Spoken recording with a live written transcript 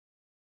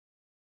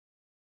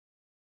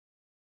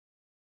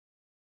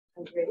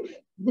Okay.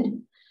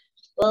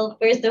 Well,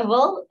 first of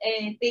all,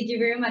 thank you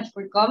very much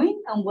for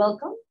coming and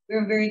welcome.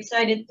 We're very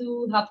excited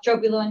to have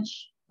Tropilunch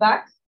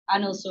back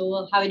and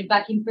also have it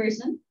back in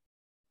person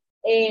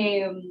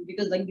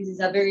because like this is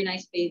a very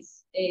nice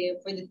space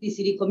for the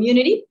TCD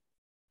community.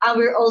 And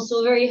we're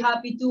also very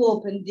happy to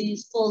open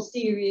this fall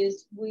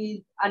series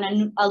with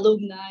an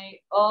alumni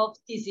of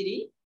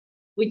TCD,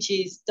 which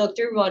is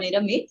Dr. Ronit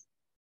Amit.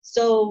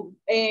 So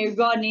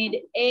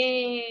Ronit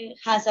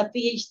has a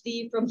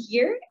PhD from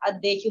here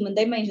at the Human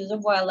Dimensions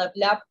of Wildlife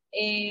Lab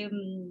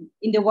in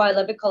the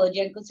Wildlife Ecology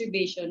and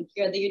Conservation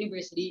here at the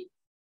University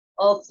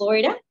of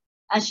Florida.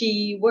 And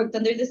she worked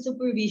under the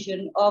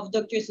supervision of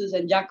Dr.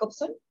 Susan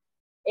Jacobson.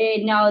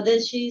 And now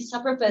that she's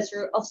a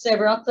professor of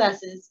several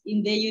classes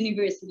in the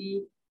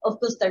University of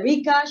Costa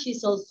Rica,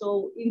 she's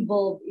also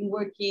involved in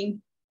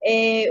working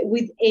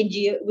with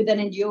an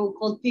NGO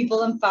called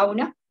People and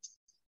Fauna,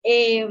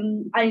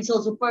 and it's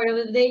also part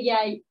of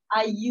the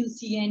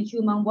IUCN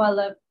Human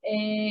Wildlife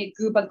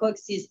Group and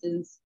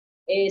Coexistence.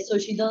 So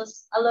she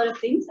does a lot of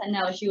things, and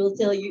now she will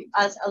tell you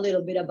us a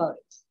little bit about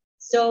it.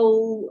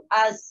 So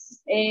as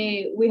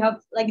we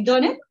have like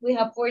done it, we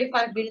have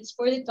 45 minutes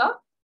for the talk,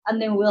 and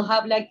then we'll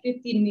have like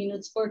 15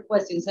 minutes for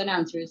questions and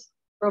answers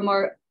from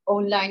our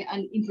online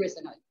and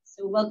in-person audience.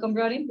 So welcome,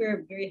 Ronnie.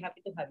 We're very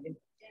happy to have you.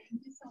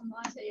 Thank you so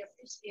much. I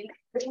appreciate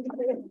it.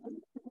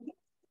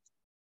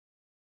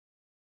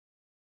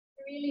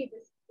 Really,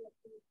 this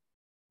is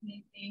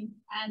amazing.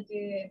 And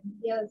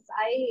yes,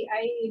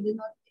 I do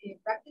not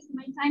practice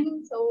my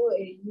timing, so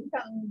you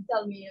can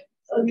tell me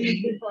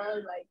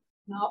before, like,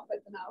 no,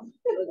 but now.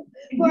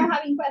 For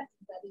having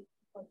questions, that is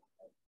important.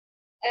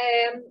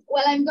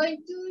 Well, I'm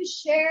going to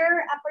share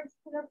a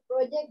particular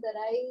project that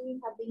I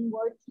have been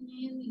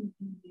working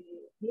in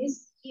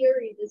this year.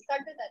 It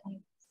started, and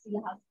it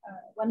still has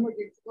 1 more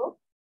year to go.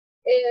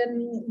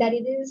 That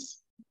it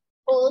is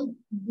called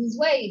this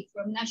way,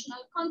 from national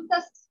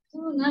contest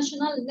to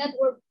national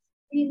network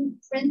in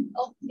front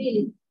of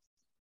Felids.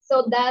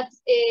 So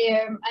that's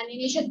an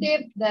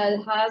initiative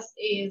that has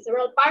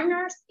several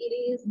partners. It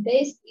is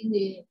based in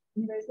the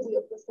University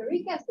of Costa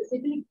Rica,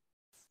 specifically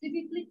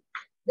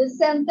the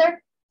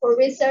Center for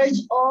Research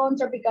on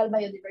Tropical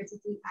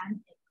Biodiversity and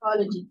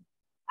Ecology.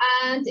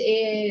 And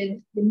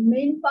the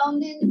main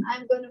founding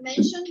I'm going to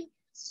mention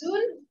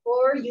soon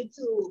for you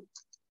to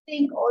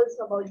think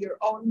also about your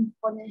own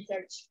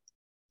research.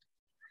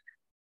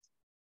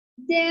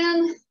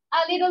 Then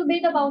a little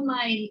bit about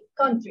my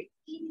country.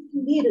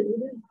 It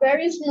is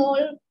very small,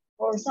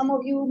 or some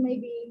of you may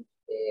be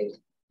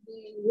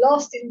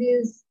lost in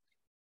this.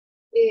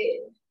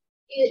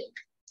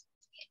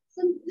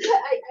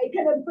 I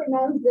cannot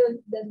pronounce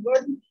the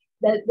word,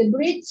 the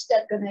bridge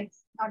that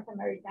connects North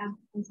America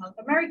and South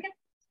America.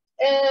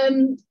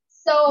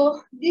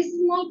 So this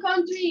small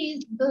country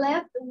is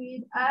blessed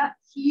with a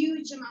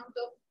huge amount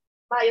of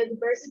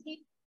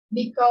biodiversity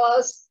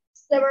because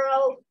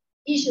several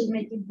issues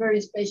make it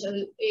very special.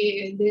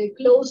 The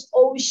closed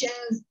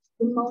oceans,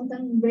 the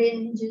mountain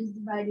ranges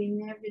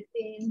dividing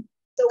everything.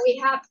 So we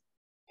have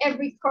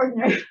every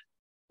corner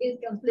is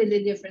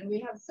completely different.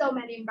 We have so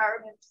many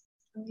environments,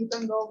 and you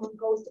can go from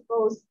coast to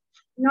coast,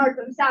 north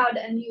and south,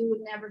 and you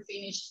would never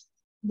finish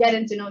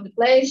getting to know the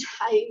place.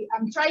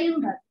 I'm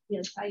trying, but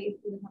yes, I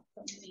still have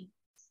so many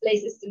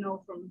places to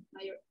know from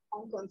my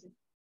own country.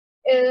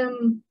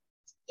 In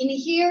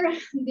here,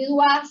 this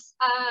was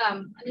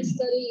a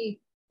study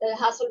that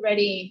has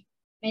already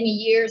many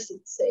years.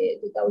 It's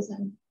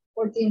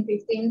 2014,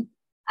 15.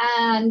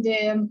 And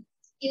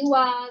it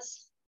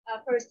was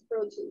a first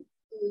approach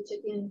to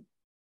checking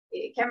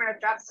camera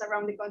traps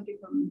around the country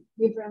from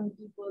different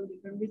people,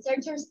 different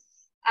researchers.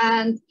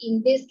 And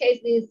in this case,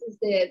 this is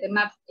the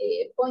map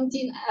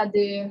pointing at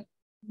the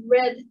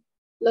red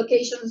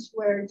locations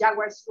where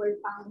jaguars were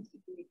found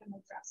in the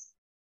camera traps.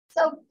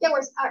 So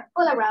jaguars are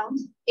all around,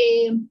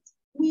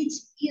 which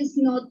is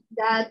not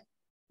that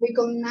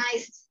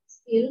recognized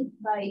still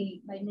by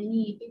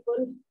many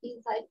people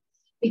inside,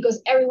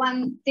 because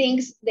everyone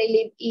thinks they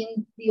live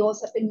in the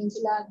Osa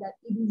Peninsula, that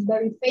it is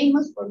very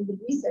famous for the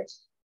research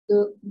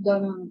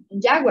done on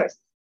jaguars.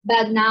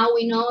 But now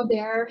we know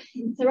they're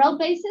in several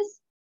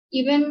places,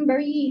 even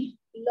very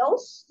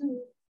close to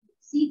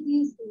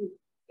cities,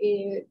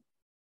 to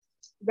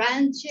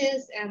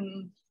ranches,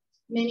 and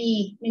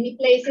many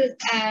places.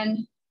 And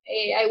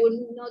I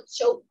will not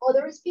show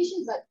other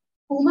species, but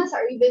pumas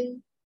are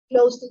even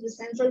close to the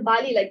Central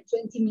Valley, like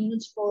 20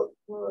 minutes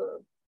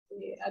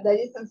at the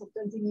distance of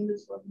 20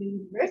 minutes from the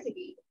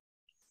university.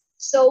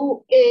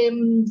 So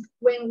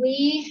when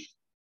we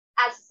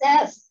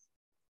assess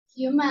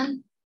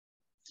human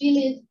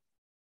Felids,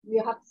 we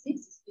have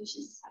 6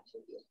 species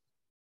actually,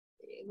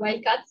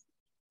 wildcats.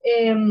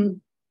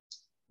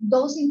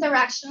 Those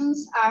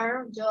interactions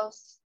are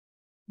just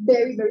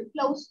very, very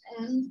close,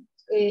 and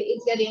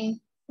it's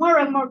getting more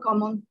and more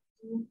common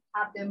to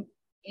have them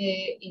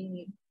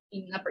in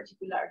a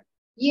particular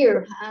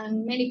year,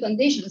 and many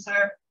conditions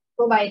are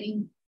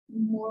providing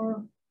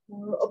more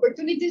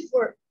opportunities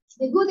for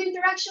the good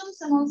interactions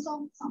and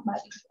also some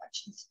bad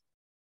interactions.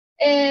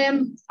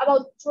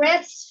 About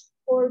threats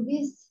for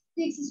these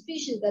 6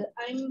 species that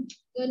I'm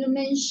going to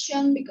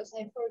mention because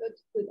I forgot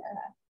to put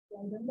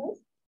random those.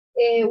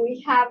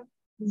 We have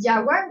the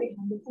jaguar, we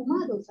have the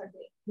puma, those are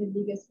the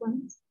biggest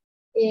ones.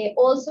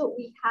 Also,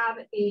 we have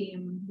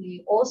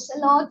the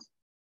ocelot,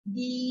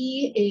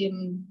 the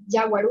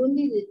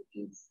jaguarundi, that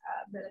is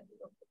a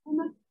relative of the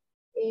puma.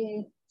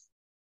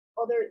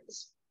 Other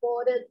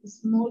spotted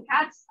small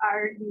cats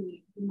are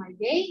the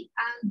margay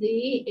and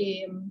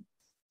the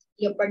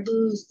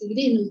Leopardus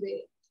tigrinus,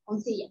 the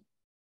oncilla.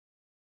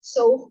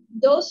 So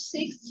those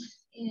 6,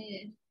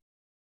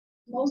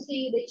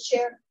 mostly they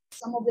share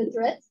some of the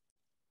threats.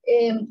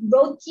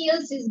 Road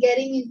kills is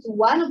getting into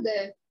one of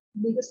the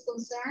biggest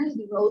concerns.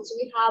 The roads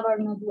we have are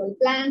not well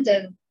planned,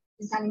 and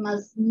these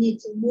animals need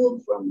to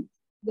move from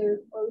their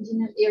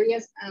original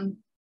areas, and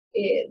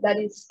that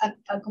is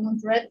a common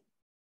threat.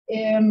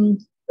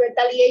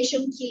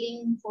 Retaliation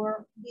killing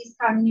for these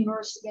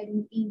carnivores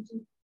getting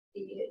into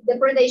the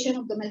depredation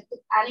of domestic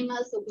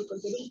animals, so people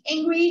getting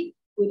angry,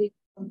 putting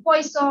some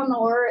poison,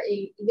 or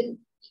even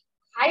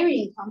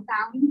hiring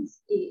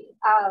sometimes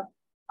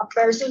a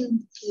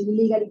person to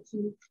illegally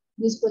kill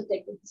these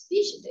protected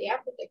species. They are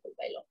protected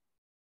by law.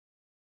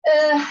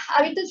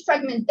 Habitat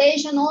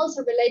fragmentation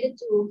also related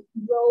to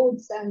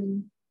roads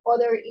and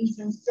other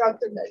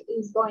infrastructure that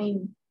is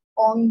going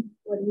on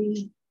what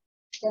we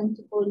tend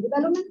to call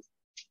development.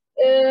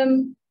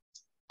 And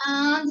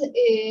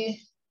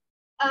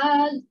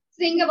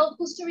thing about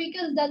Costa Rica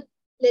is that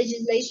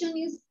legislation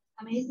is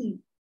amazing.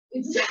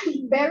 It's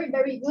very,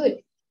 very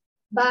good,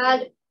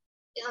 but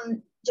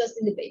just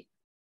in the paper.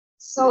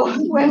 So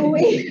when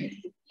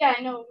we, yeah,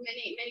 I know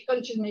many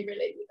countries may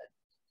relate with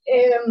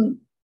that.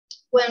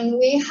 When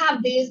we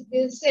have these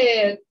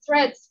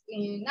threats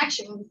in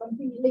action, when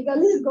something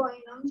illegal is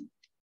going on,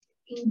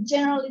 in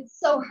general, it's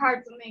so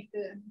hard to make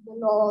the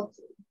law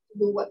to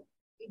do what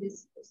it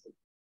is supposed to do.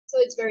 So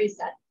it's very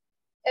sad.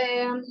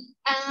 And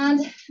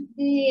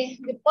the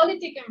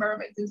political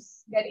environment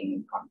is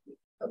getting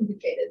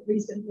complicated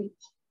recently.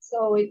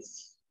 So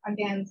it's,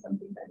 again,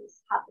 something that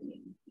is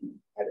happening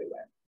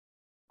everywhere.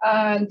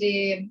 And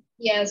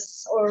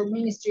yes, our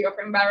Ministry of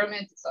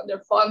Environment is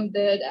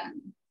underfunded,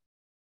 and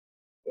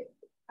the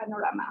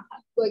panorama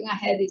going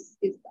ahead is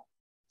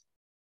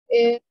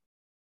that.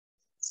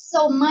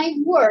 So my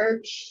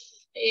work,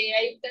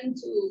 I tend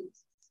to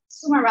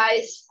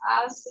summarize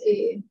as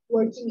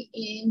working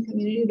in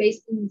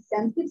community-based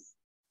incentives.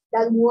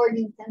 That word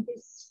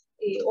incentives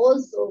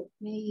also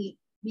may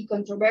be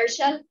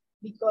controversial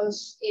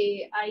because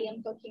I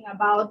am talking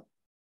about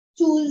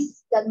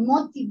tools that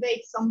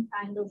motivate some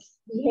kind of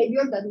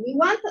behavior that we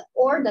want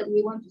or that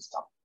we want to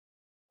stop.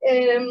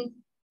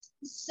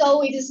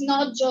 So it is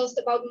not just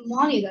about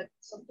money. That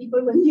some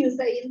people, when you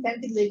say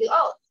incentives, they go,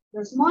 oh,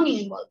 there's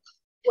money involved.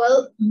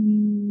 Well,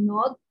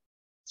 not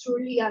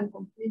truly and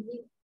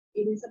completely.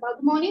 It is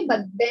about money,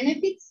 but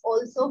benefits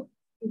also.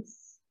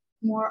 It's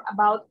more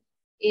about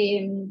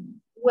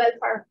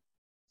welfare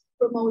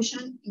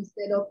promotion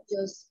instead of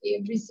just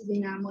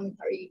receiving a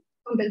monetary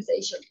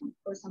compensation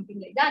or something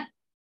like that.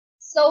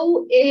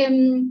 So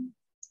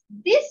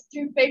these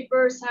 3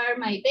 papers are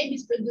my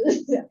babies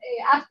produced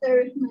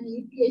after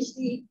my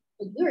PhD,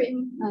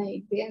 during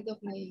the end of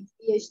my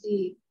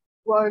PhD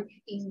work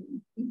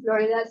in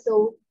Florida.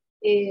 So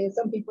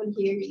some people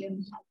here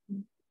even have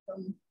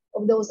some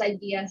of those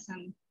ideas,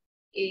 and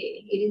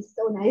it is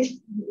so nice.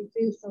 It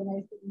feels so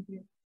nice to be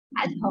here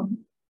at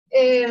home.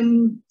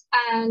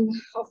 And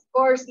of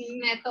course,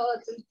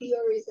 methods and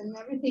theories and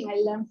everything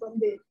I learned from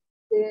the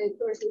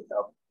courses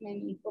of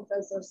many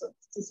professors of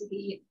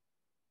TCD.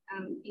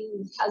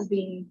 It has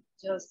been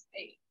just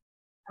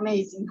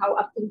amazing how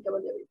applicable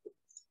everything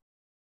is.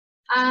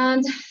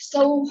 And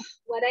so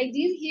what I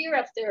did here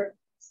after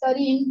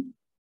studying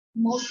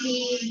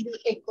mostly the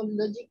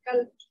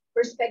ecological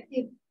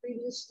perspective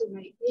previous to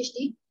my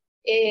PhD,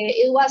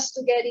 it was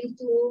to get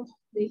into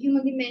the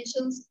human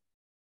dimensions,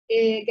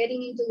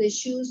 getting into the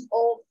shoes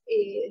of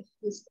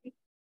the species,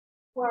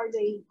 what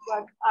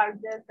are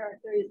their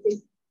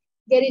characteristics,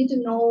 getting to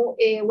know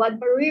what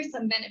barriers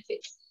and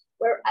benefits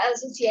were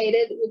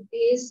associated with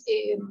this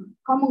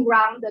common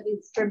ground that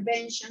is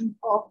prevention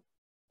of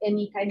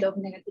any kind of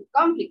negative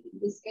conflict. In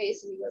this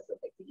case, we were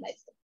protecting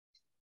livestock.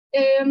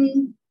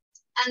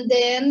 And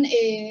then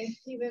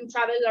even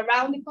traveled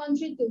around the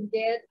country to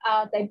get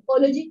a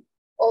typology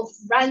of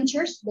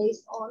ranchers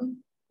based on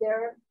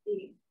their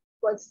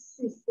what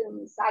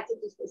systems,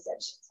 attitudes,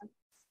 perceptions, and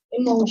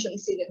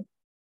emotions even.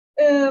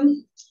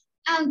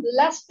 And the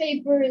last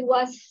paper, it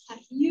was a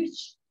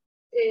huge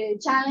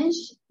challenge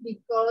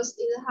because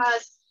it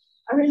has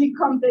a really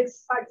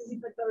complex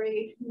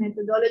participatory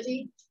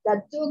methodology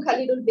that took a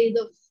little bit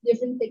of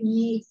different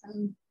techniques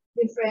and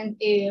different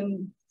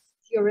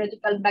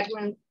theoretical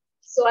background.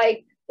 So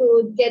I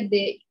could get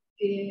the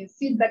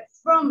feedback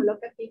from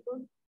local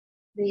people.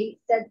 They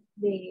set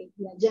the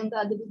agenda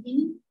at the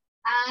beginning,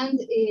 and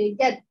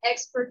get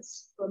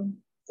experts from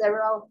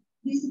several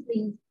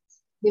disciplines,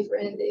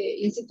 different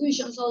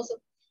institutions also.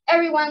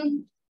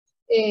 Everyone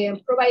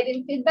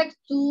providing feedback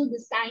to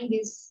design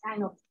this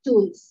kind of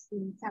tools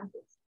in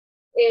samples.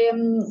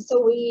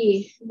 So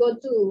we go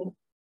to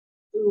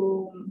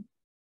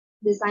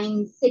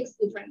design 6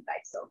 different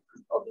types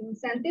of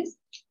incentives,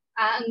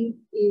 and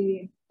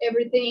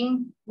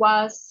everything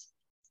was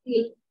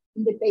still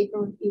in the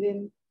paper,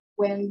 even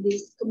when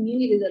this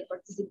community that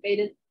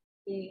participated,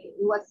 it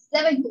was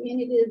 7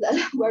 communities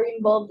that were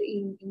involved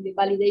in the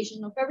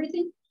validation of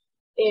everything.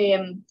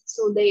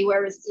 So they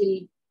were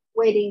still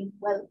waiting,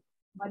 well,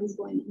 what is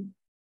going on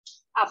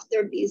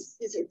after this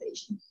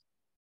dissertation.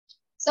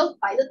 So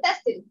pilot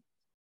testing.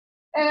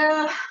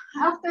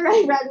 After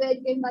I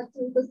graduated, came back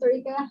to Costa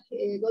Rica,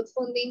 got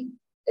funding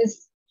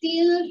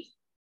still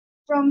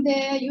from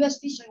the US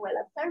Fish and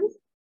Wildlife Service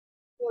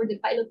for the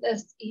pilot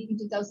test in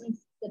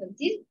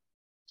 2017.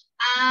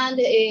 And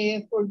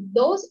for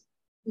those,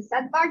 the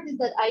sad part is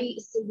that I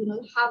still do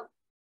not have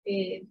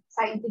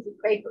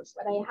scientific papers,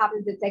 but I have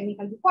the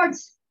technical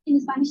reports in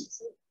Spanish.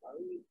 So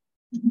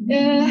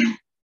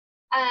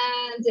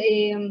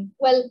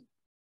well,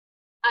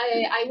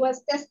 I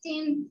was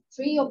testing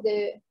 3 of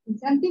the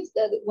incentives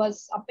that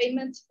was a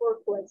payment for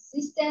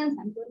coexistence.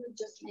 I'm going to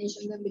just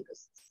mention them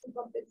because it's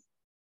about this.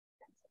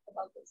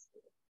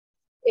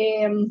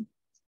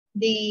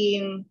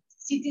 The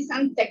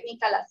citizen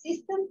technical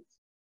assistance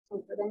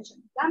for prevention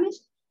of damage,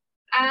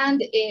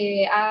 and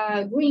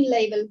a green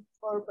label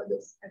for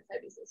products and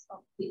services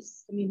of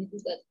these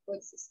communities that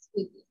coexist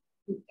with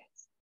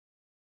cats.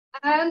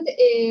 And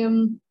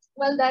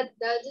well, that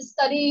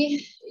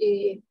study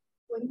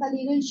went a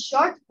little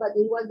short, but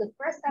it was the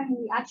first time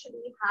we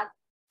actually had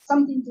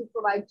something to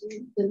provide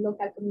to the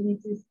local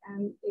communities,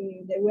 and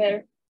there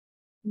were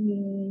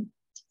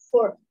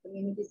 4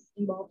 communities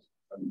involved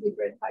from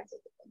different parts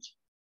of the country.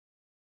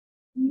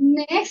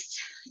 Next,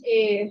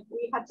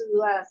 we had to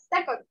do a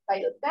second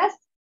pilot test.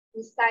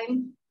 This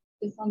time,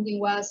 the funding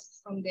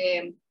was from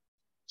the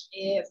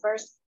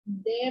first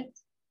debt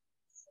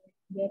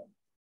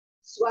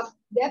for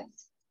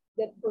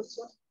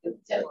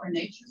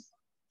nature.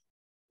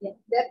 Yeah,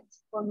 debt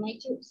for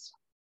nature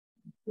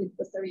with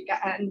Costa Rica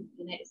and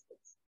the United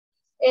States.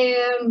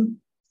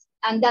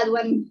 And that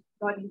one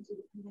got into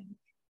the pandemic.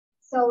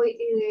 So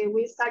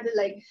we started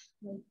like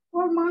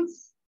 4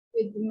 months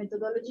with the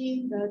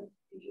methodology that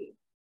it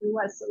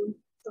was so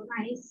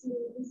nice to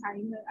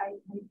design that I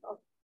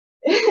thought.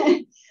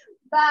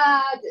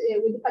 But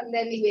with the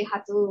pandemic, we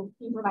had to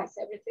improvise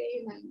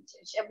everything and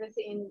change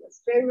everything. It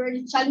was very,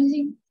 very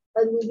challenging,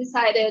 but we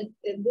decided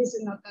that this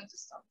is not going to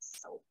stop.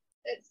 So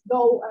let's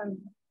go and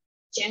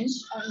change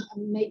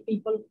and make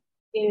people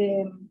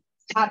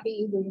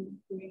happy during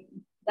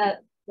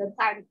that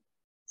time.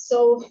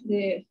 So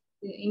the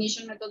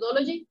initial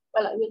methodology,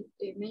 well, I will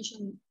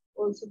mention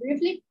also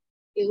briefly.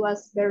 It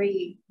was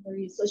very,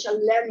 very social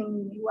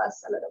learning. It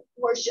was a lot of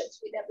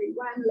workshops with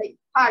everyone, like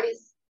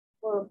parties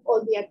for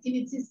all the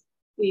activities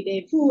with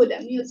the food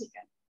and music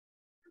and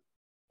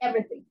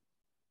everything.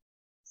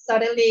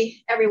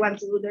 Suddenly, everyone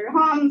to their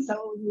home.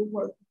 So you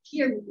work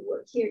here, you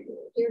work here, you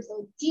work here.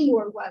 So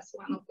teamwork was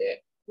one of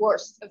the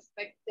worst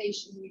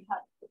expectations we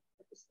had at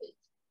the stage.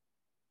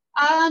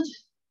 And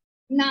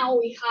now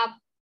we have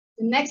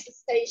the next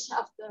stage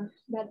after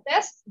that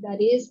test.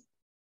 That is,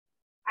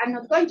 I'm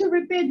not going to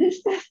repeat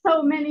this test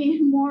so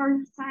many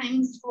more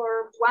times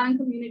for one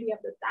community at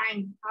a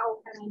time. How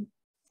can I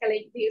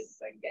escalate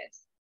this and get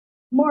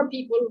more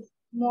people,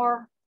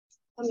 more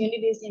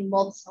communities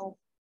involved? So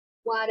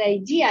what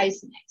idea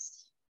is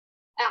next?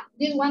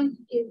 This one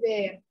is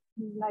the,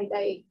 like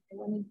I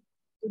wanted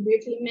to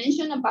briefly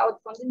mention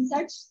about funding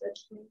search that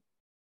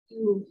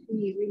you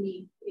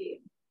really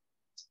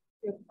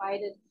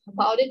preoccupied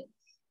about it.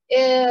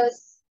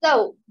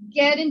 So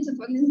get into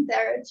funding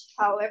search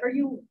however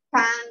you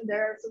can.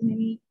 There are so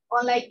many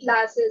online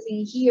classes.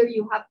 In here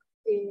you have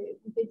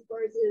complete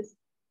courses.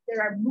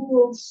 There are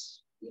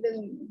books,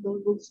 even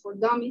those books for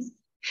dummies.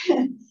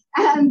 And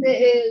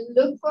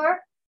look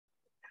for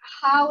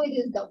how it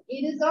is done.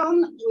 It is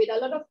done with a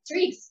lot of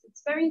tricks.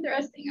 It's very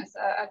interesting as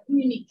a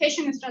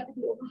communication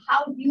strategy of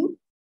how you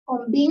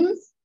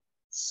convince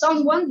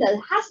someone that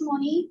has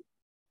money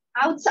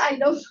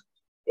outside of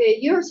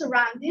your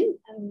surrounding,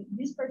 and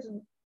this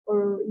person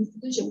or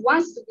institution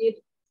wants to give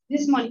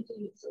this money to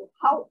you. So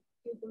how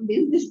you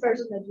convince this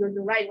person that you're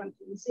the right one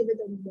to receive it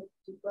and to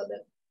put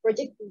the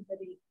project is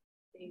very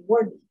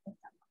worthy.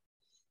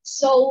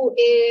 So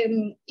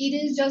it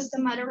is just a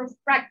matter of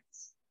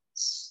practice.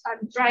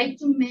 I'm trying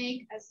to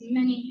make as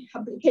many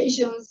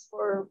applications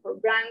for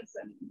grants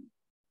and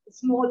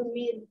small,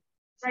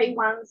 mid-try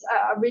ones,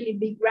 a really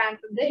big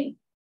grant, and they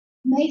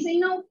may say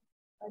no,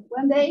 but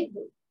one day,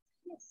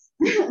 yes.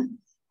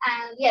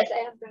 And yes, I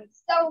have done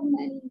so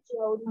many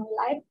throughout my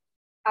life,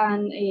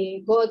 and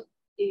got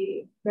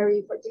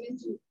very fortunate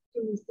to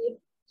receive,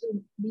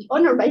 to be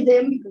honored by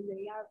them, because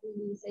they are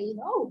really saying,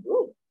 oh,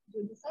 good,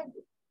 you deserve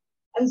it.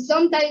 And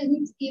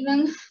sometimes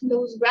even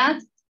those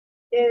grants,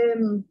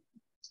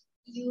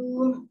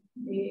 you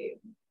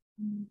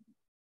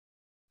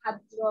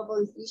have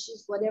troubles,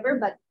 issues, whatever,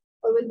 but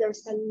always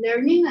there's a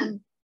learning, and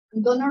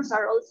donors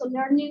are also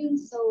learning.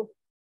 So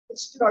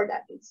explore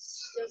that.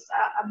 It's just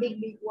a big,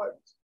 big word.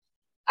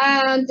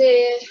 And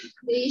the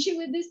issue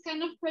with this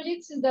kind of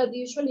projects is that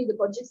usually the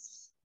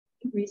budgets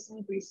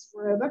increase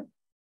forever,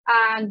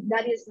 and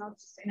that is not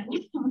sustainable.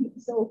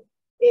 So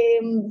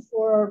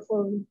for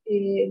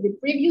the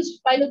previous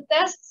pilot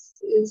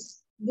tests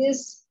is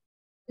this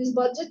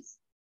budgets,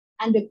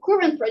 and the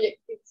current project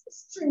is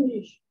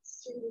extremely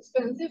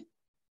expensive.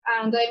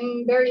 And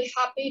I'm very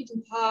happy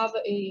to have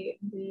the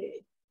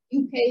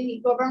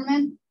UK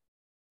government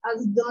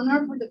as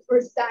donor for the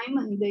first time,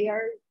 and they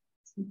are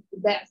the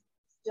best.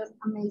 It's just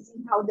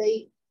amazing how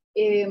they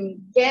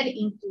get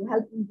into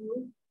helping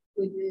you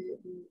with the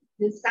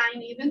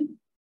design even,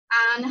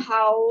 and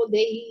how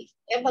they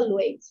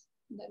evaluate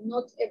that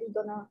not every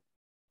donor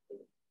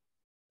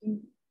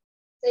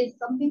says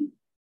something.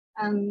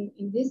 And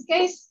in this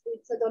case,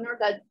 it's a donor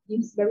that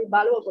gives very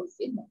valuable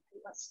feedback.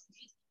 It was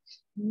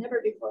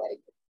never before I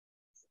could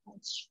so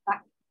much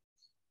back.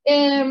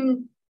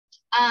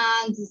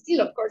 And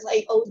still, of course,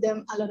 I owe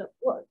them a lot of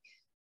work.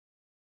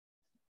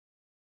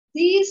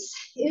 This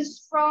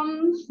is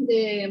from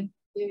the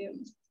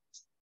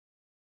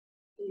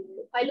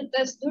pilot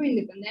test during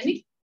the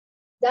pandemic.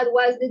 That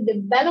was the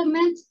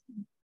development,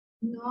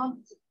 not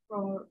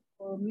for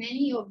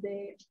many of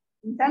the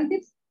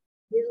incentives.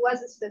 This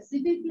was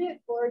specifically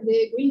for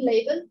the green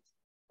label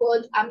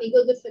called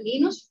Amigos de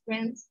Felinos,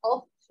 Friends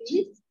of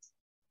Felids.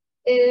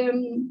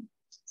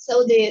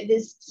 So the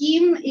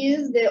scheme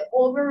is the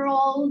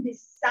overall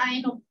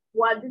design of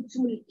what the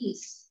tool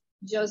is,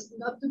 just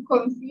not to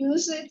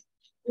confuse it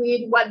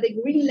with what the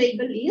green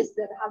label is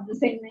that have the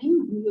same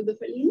name, Amigos de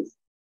Felinos.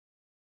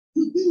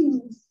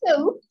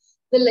 So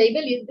the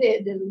label is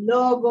the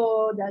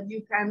logo that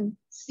you can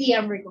see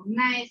and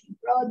recognize in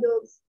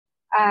products,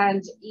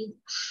 and it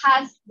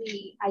has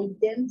the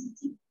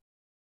identity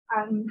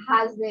and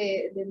has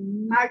the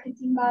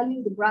marketing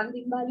value, the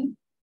branding value,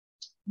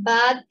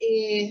 but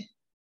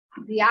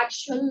the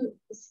actual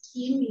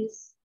scheme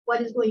is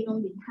what is going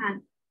on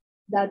behind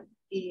that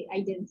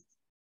identity.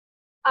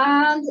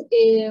 And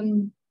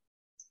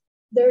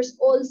there's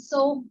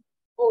also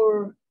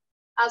our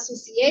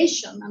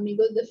association,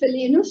 Amigos de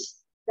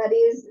Felinos, that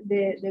is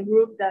the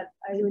group that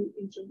I will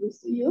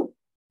introduce to you,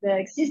 the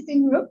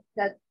existing group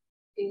that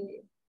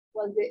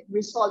was the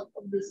result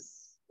of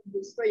this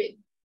project.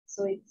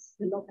 So it's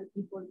the local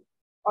people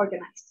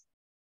organized.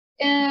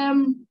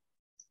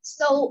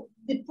 So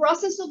the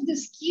process of the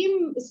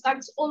scheme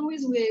starts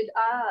always with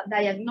a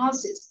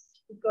diagnosis,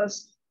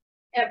 because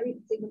every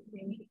single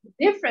thing is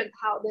different,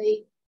 how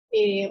they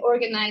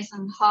organize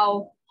and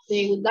how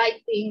they would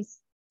like things.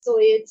 So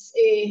it's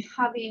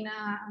having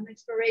an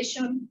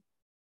exploration,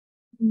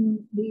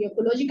 the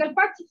ecological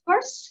part, of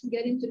course,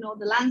 getting to know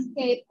the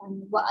landscape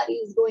and what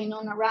is going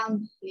on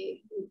around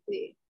the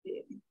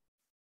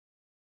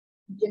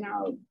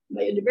general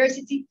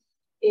biodiversity,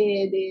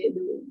 the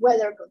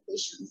weather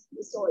conditions,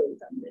 the soils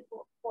and the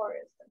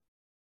forest.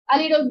 A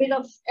little bit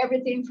of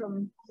everything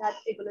from that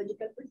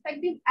ecological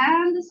perspective,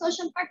 and the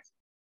social part,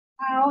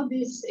 how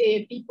these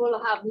people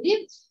have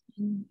lived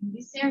in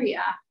this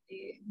area,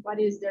 what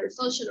is their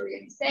social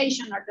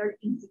organization, are there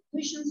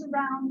institutions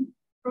around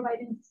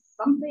providing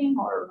something,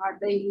 or are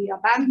they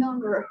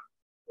abandoned, or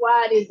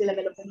what is the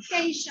level of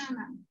education,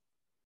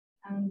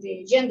 and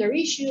the gender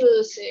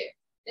issues,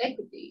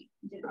 equity,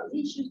 general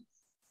issues.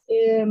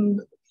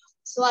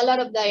 So a lot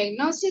of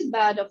diagnosis,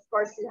 but of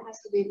course it has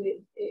to be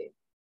with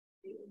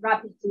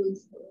rapid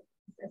tools for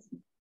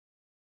assessment.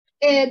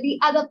 The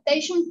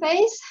adaptation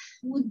phase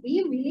would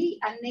be really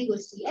a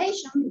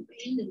negotiation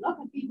between the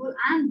local people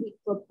and the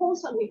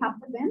proposal we have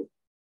for them.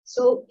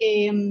 So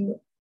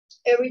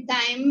every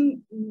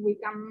time we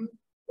can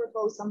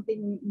propose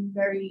something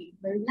very,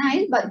 very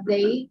nice, but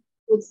they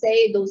would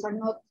say those are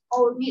not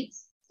our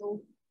needs.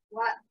 So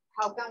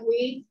how can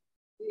we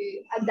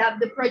adapt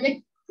the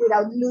project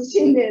without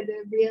losing the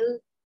real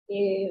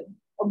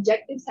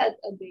objectives at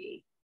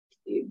the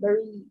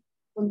very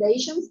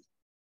foundations,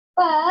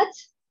 but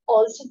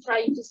also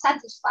trying to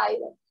satisfy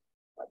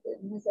what the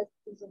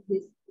necessities of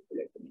these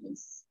particular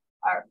communities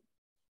are.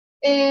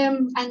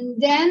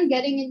 And then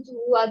getting into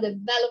a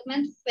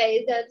development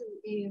phase that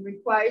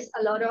requires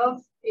a lot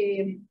of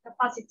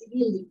capacity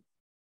building.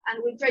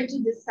 And we try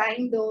to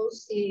design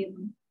those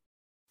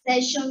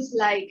sessions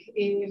like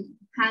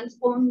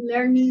hands-on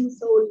learning.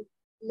 So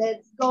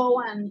let's go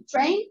and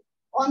train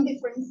on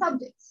different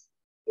subjects.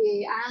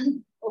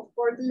 And of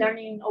course,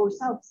 learning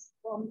ourselves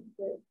from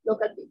the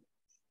local people.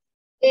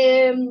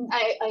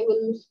 I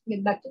will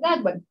get back to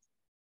that one.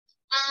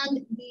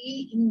 And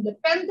the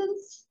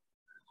independence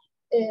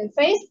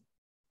phase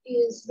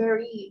is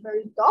very,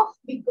 very tough,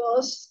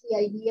 because the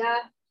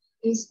idea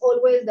is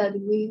always that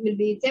we will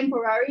be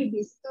temporary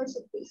visitors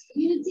of these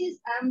communities,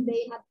 and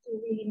they have to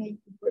really make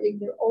the project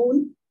their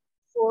own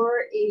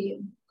for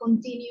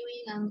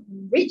continuing and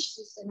rich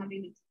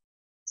sustainability.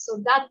 So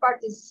that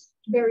part is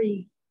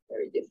very,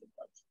 very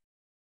difficult,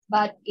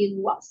 but it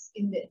was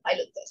in the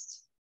pilot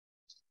test.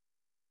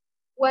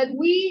 What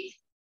we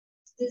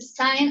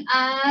design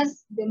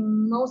as the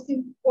most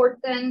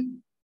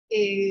important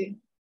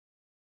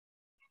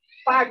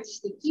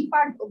the key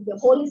part of the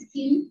whole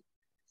scheme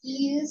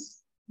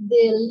is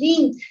the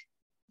link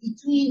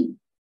between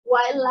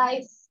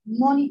wildlife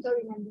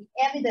monitoring and the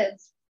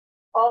evidence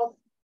of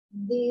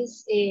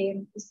these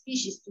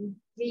species to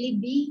really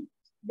be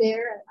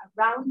there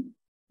around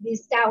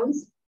these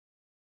towns,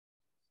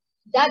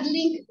 that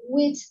link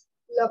with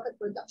local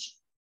production.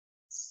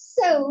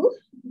 So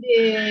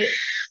the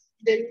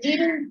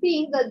little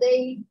thing that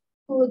they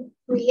could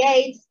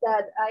create,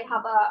 that I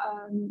have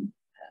an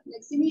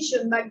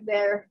exhibition back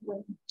there.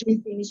 When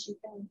we finish, you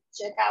can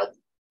check out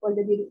all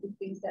the beautiful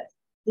things that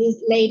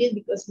these ladies,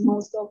 because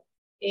most of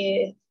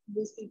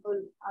these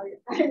people are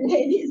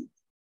ladies.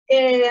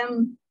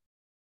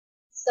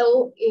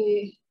 So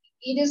it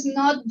is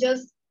not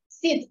just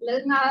sit,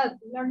 learn a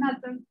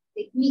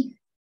technique,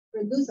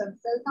 produce and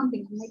sell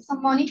something and make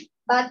some money,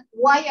 but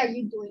why are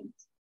you doing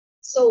it?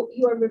 So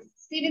you are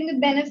receiving the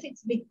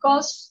benefits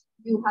because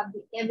you have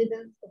the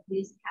evidence of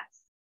these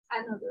cats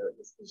and other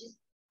species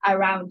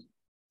around.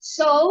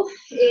 So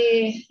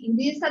in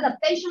this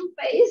adaptation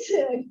phase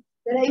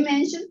that I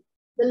mentioned,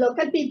 the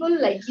local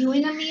people, like you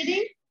in a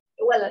meeting,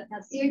 well, at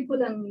a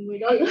circle and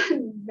with all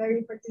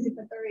very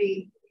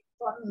participatory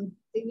fun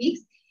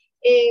techniques,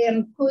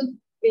 could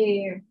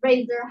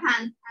raise their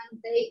hand and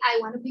say, I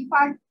want to be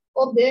part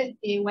of the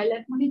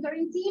wildlife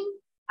monitoring team.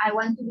 I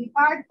want to be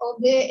part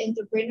of the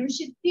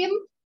entrepreneurship team,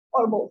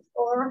 or both.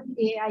 Or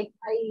I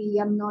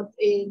am not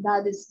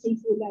that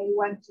skillful. I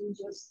want to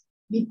just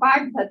be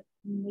part, but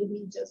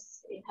maybe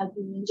just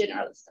helping in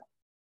general stuff.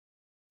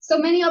 So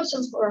many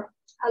options for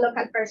a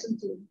local person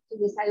to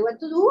decide what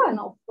to do, and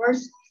of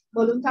course,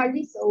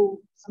 voluntarily.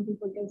 So some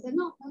people can say,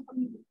 no, not for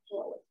me,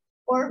 go away.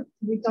 Or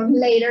return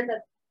later.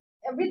 That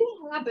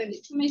everything happened.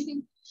 It's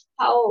amazing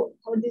how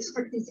these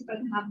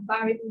participants have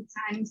variable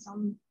times,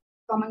 some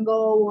come and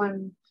go,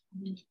 and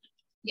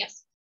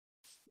yes,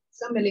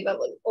 it's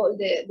unbelievable, all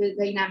the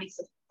dynamics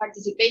of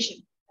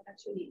participation.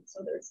 Actually,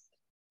 so there's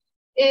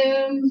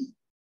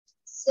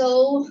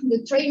so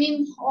the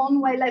training on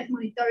wildlife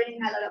monitoring,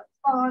 a lot of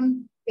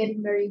fun,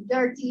 getting very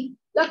dirty.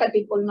 Local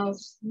people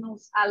knows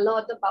a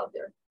lot about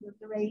their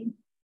terrain.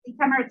 The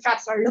camera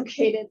traps are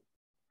located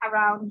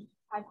around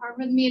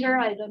 500 meters.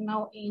 I don't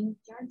know in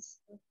yards.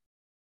 I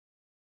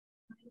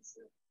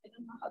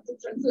don't know how to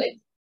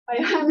translate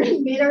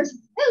 500 meters.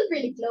 It's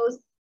really close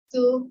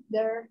to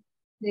the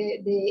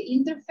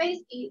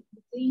interface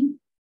between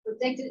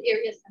protected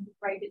areas and the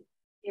private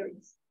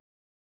areas.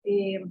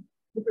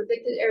 The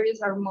protected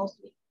areas are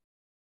mostly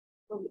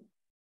public.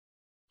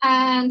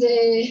 And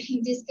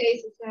in this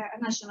case, it's a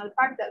national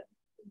park that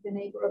is the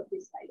neighbor of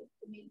this side of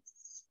the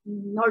communities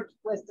in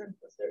northwestern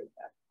Costa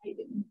Rica. I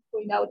didn't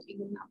point out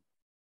even now.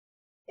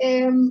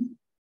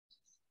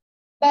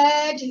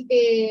 But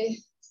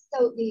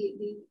so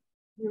the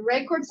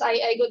records,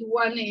 I got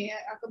one a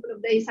couple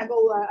of days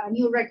ago, a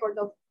new record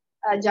of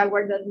a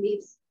jaguar that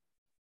lives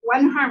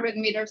 100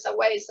 meters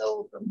away,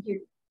 so from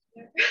here,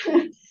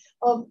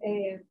 of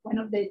one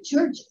of the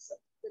churches of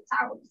the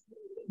town.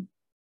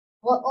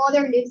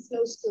 Other lives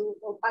close to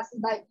or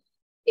passing by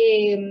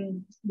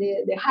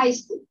the high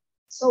school.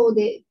 So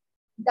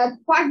that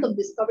part of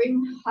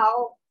discovering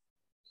how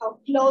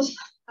close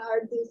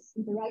are these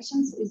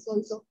interactions is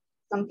also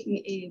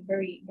something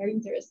very, very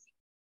interesting.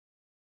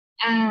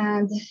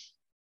 And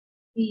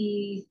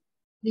the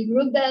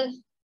group that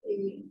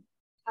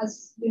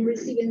has been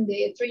receiving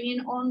the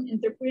training on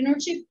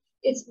entrepreneurship,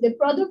 it's the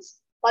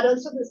products, but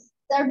also the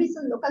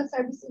services, local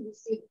services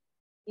receive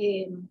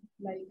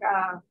like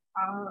a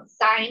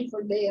sign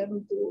for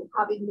them to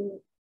have in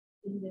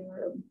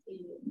their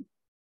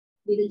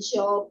little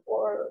shop,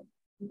 or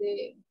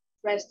the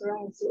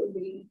restaurants or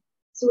the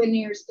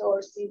souvenir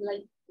stores, things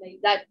like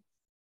that.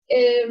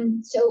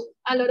 So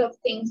a lot of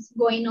things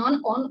going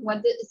on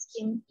what the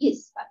scheme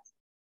is, but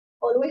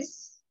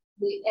always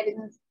the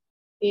evidence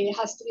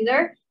has to be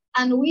there.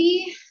 And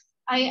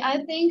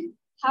I think,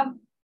 have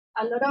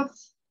a lot of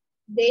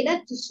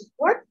data to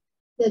support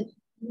that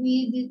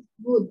we did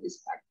good this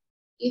part.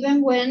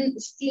 Even when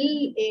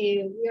still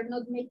we are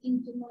not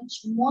making too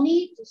much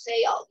money to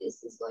say, oh,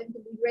 this is going to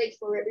be great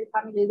for every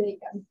family, they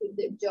can quit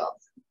their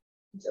jobs,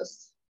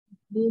 just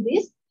do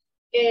this.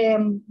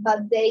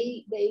 But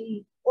they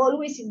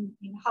always in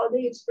how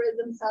they express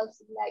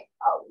themselves, like,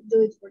 oh,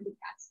 do it for the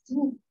cats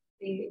too.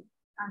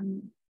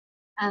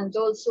 And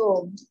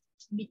also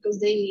because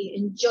they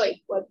enjoy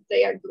what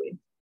they are doing.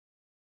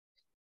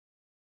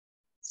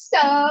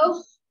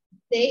 So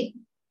they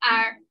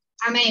are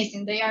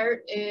amazing. They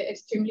are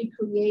extremely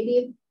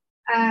creative,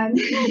 and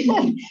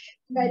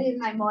that is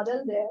my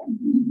model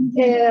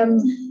there.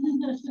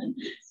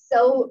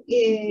 So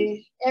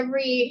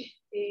every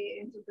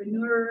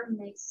entrepreneur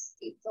makes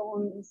its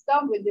own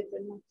stuff with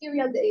different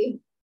material. They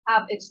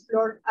have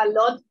explored a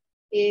lot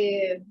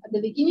at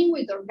the beginning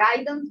with our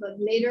guidance, but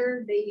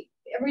later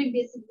every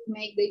visit we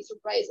make, they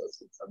surprise us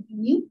with something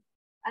new.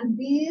 And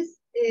these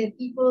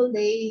people,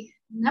 they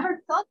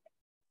never thought.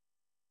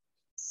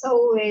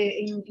 So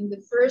in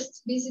the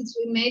first visits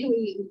we made,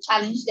 we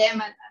challenged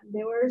them, and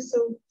they were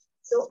so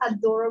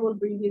adorable,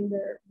 bringing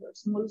their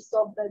small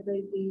stuff that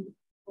they did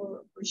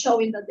for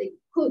showing that they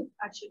could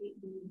actually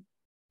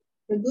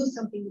do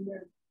something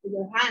with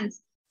their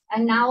hands.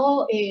 And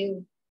now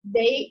when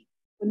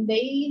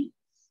they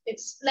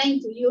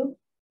explain to you,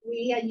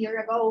 a year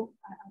ago,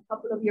 a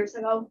couple of years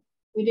ago,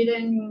 we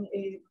didn't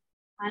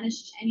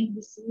manage any of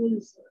the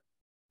tools or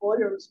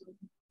colors or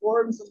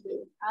forms of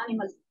the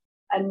animals.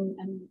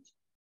 And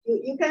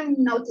you can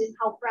notice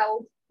how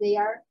proud they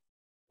are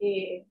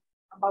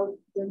about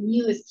their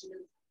new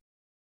skills.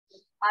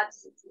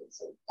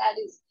 So that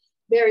is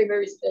very,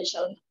 very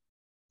special.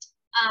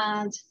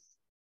 And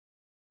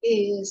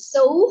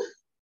so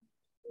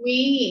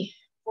we,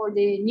 for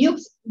the new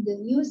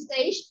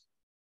stage,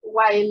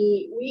 while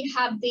we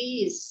have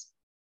this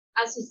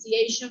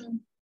association,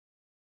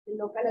 the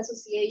local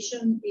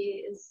association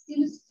is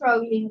still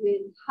struggling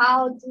with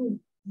how to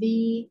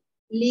be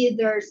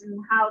leaders and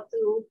how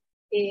to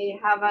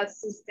have a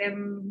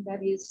system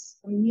that is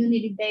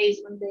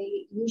community-based when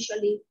they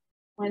usually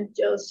went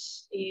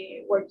just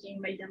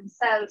working by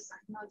themselves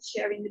and not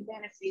sharing the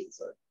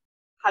benefits or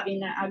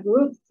having a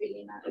group,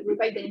 feeling a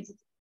group identity.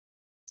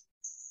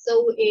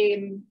 So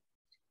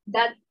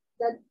that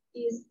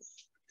is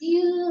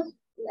still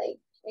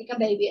like a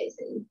baby. I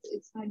say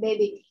it's my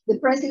baby. The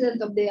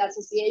president of the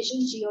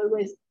association, she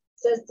always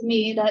says to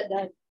me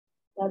that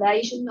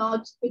I should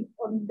not speak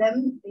on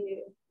them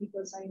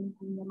because I'm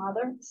the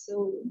mother.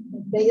 So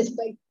they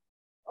expect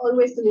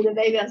always to be the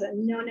baby. I said,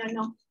 no.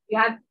 You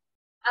have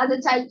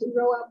other child to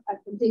grow up and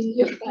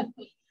continue your path.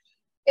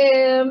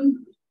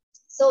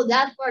 So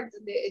that part,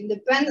 the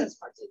independence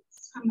part,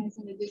 it's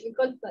amazingly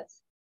difficult, but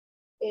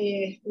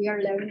we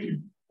are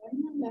learning.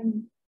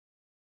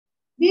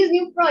 This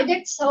new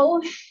project,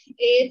 so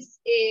it's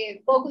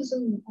focused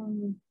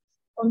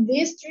on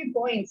these 3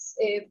 points.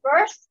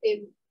 First,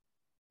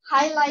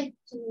 highlight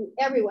to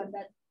everyone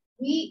that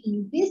we,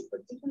 in this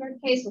particular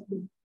case of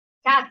the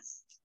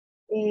cats,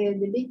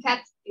 the big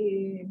cats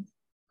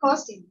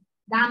causing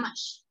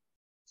damage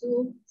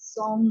to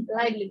some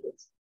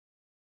livelihoods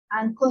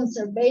and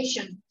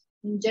conservation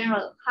in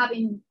general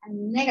having a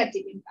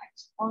negative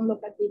impact on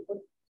local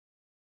people.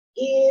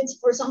 It's,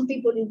 for some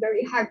people, it's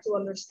very hard to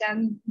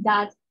understand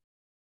that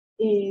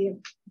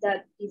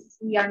that if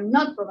we are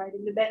not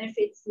providing the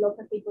benefits,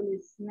 local people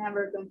is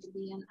never going to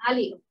be an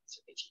ally of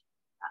conservation.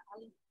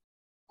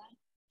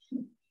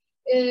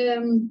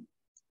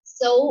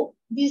 So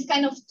these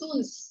kind of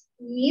tools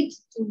need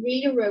to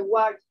really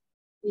reward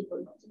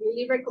people, to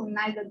really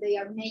recognize that they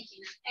are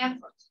making an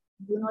effort.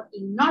 Do not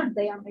ignore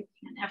they are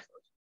making an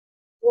effort.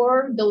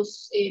 For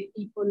those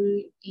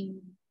people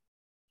in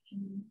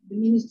the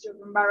Ministry of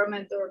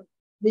Environment or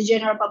the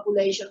general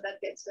population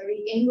that gets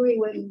very angry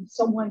when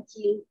someone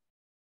kills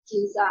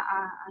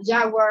a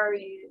jaguar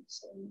in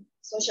some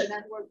social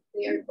network,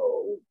 they are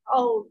go,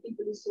 oh,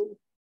 people are so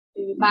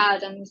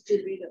bad and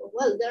stupid.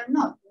 Well, they're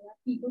not. There are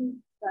people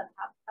that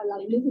have a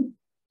livelihood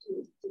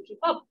to keep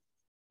up.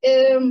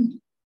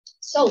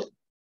 So,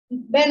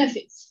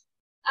 benefits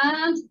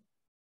and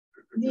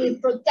the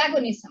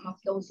protagonism of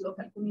those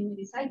local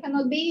communities. I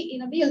cannot be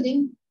in a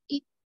building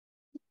if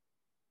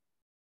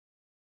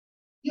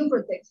you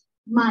protect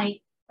my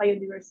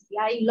biodiversity.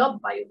 I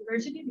love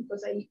biodiversity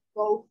because I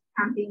go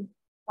camping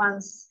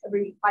once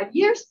every 5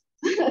 years.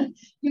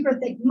 You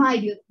protect my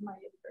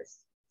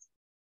biodiversity.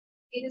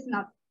 It is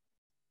not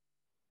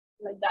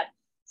like that.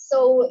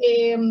 So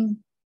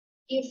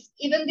if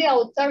even the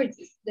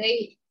authorities,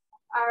 they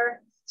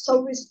are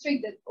so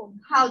restricted on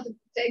how to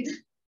protect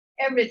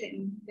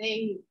everything.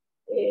 They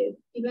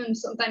even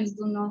sometimes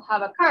do not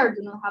have a car,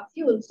 do not have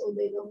fuel, so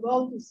they don't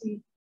go to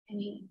see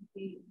any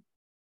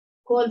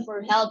call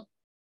for help.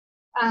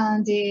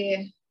 And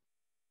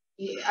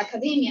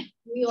academia,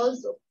 we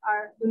also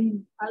are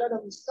doing a lot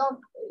of stuff.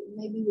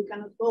 Maybe we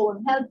cannot go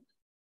and help.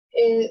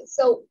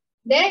 So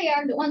they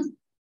are the ones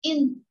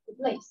in the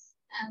place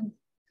and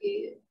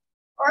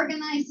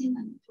organizing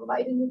and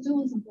providing the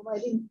tools and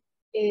providing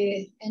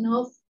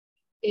enough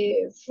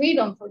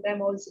freedom for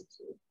them also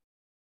to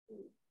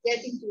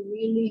get into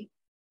really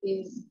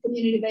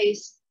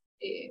community-based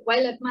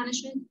wildlife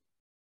management.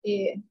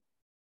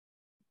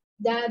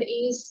 That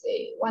is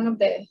one of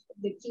the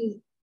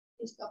key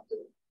stuff to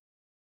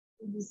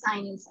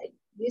design inside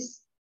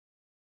this.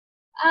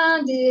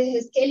 And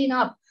scaling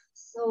up.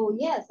 So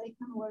yes, I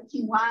can work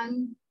in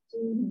 1,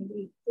 2,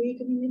 maybe 3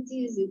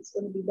 communities. It's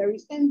going to be very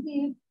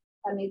expensive,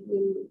 and it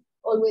will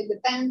always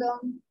depend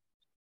on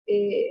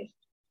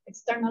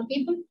external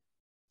people.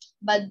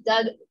 But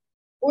that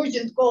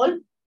urgent goal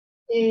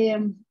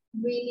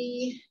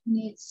really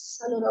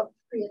needs a lot of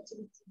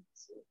creativity.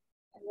 So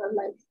I was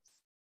like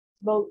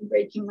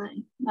breaking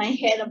my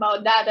head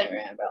about that. I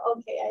remember,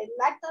 okay, I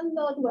liked a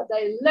lot what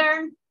I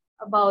learned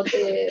about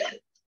the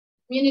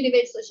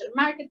community-based social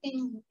marketing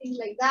and things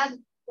like that.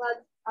 What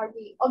are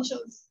the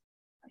options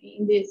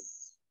in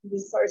these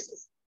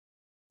sources?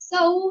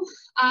 So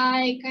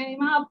I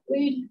came up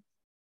with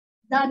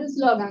that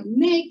slogan: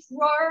 make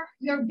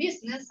your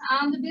business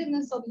and the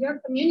business of your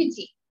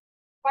community.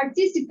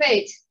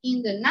 Participate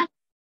in the National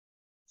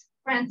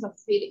Friends of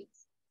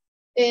Felids.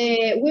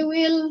 We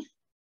will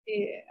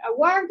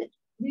award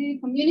the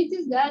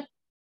communities that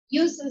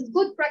use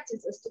good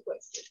practices to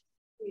coexist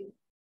with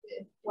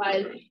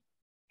wild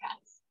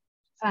cats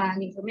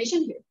and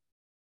information here.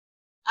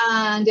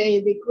 And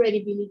the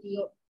credibility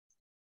of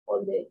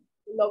all the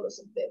logos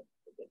of the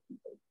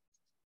people.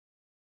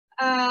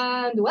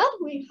 And well,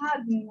 we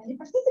had many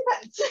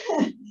participants.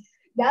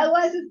 That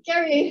was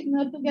scary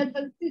not to get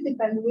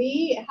participants.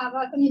 We have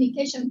a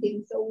communication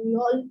team, so we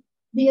all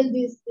build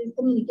this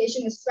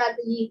communication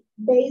strategy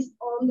based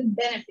on the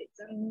benefits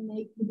and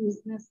make the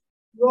business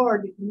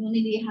roar. The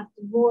community has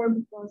to roar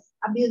because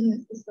a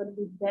business is going to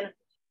be beneficial.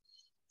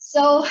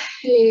 So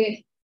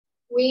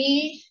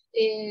we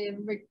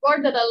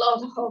recorded a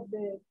lot of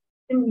the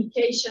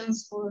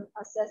communications for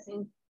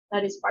assessing.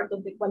 That is part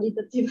of the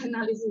qualitative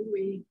analysis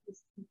we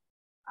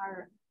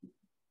are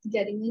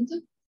getting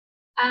into.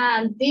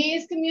 And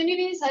these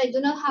communities, I do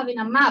not have in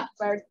a map,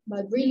 but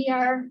really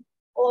are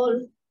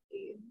all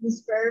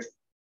dispersed,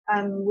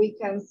 and we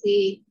can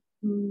see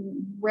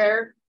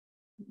where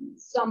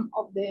some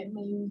of the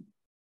main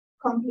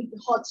conflict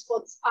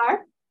hotspots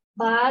are,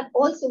 but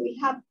also we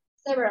have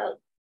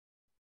several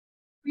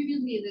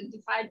previously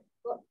identified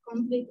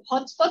conflict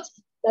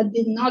hotspots that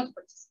did not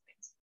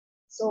participate.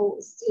 So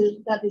still,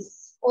 that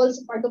is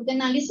also part of the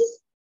analysis,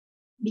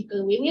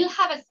 because we will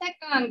have a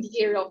second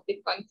year of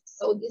the context.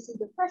 So this is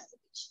the first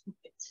edition of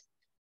it.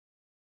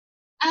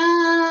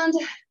 And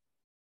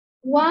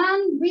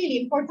one really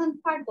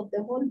important part of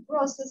the whole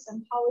process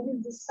and how it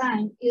is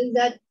designed is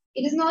that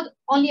it is not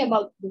only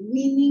about the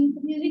winning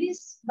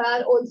communities,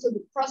 but also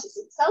the process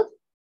itself.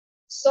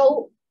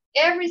 So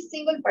every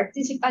single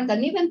participant,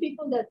 and even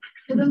people that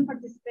couldn't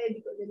participate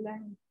because they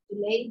learned too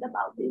late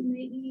about this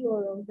maybe,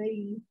 or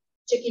they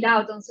check it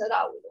out and said,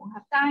 oh, we don't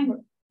have time,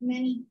 or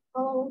many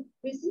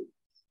reasons.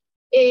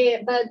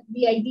 But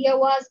the idea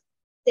was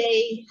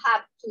they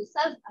have to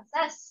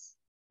self-assess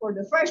for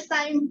the first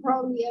time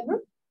probably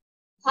ever,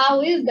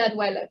 how is that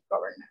wildlife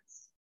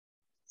governance?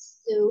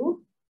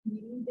 So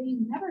they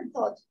never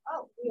thought,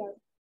 oh, we are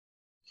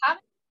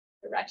having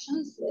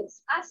interactions,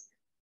 let's ask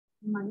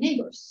my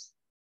neighbors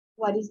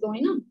what is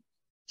going on.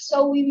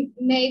 So we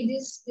made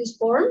this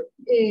form,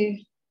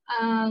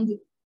 and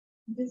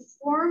this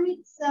form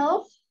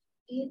itself,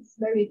 it's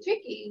very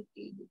tricky.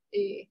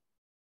 It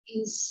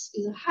is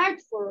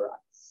hard for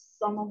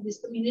some of these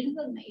communities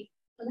that may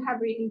not have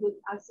really good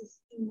access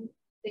to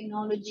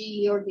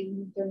technology or the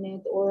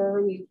internet,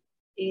 or with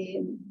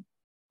I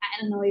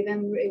don't know,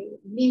 even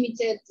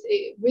limited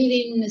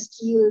reading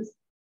skills.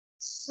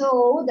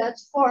 So that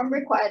form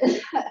required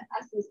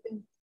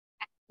assistance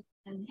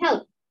and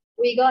help.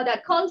 We got a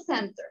call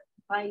center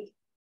by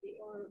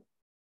our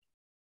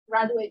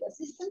graduate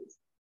assistants,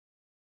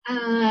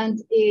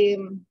 and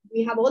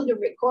we have all the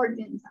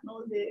recordings and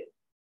all the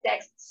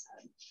texts,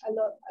 a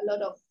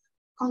lot of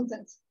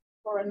content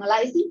for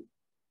analyzing.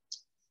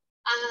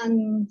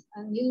 And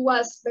it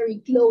was very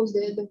close,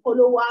 the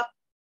follow-up.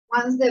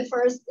 Once the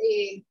first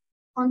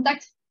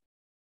contact,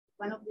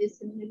 one of these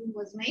communities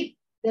was made,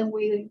 then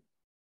we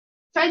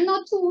tried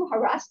not to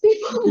harass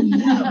people,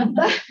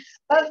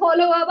 but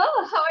follow up,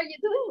 oh, how are you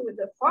doing with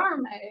the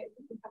form? Did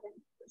you have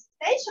any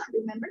presentation?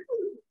 Remember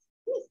to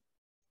do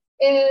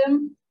this?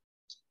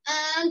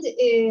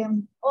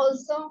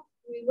 Also,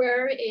 we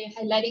were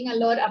highlighting a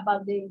lot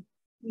about the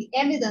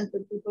evidence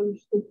that people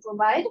could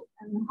provide,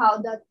 and how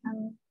that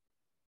can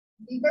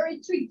be very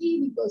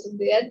tricky because of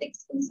the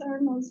ethics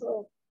concern,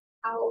 also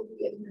how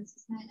the evidence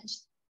is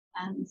managed,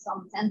 and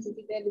some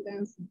sensitive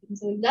evidence and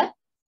things like that.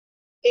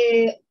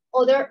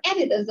 Other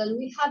evidence that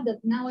we have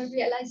that now I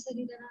realize I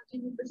didn't have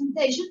in the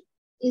presentation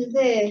is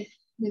the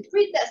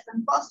pre-test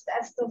and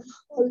post-test of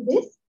all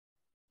this.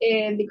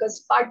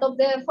 Because part of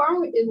the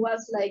form, it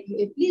was like,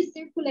 please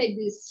circulate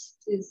this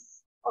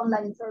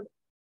online survey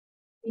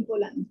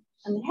people and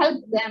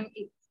help them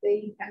if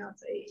they cannot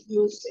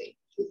use it.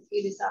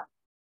 It is a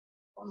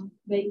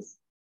based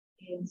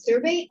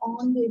survey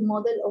on the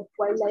model of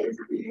wildlife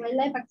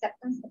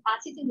acceptance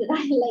capacity that I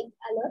like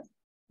a lot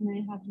and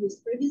I have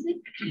used previously.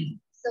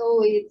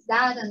 So it's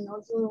that, and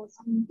also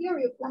some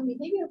theory of plant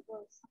behavior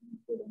for some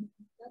students.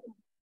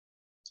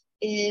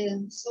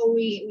 So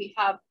we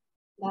have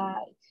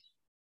like,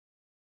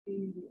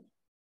 I'm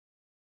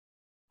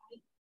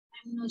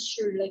not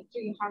sure, like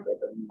 300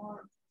 or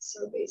more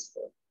surveys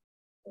for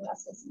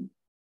assessing.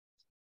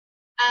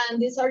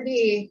 And these are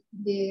the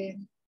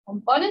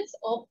components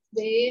of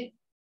the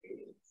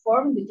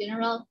form, the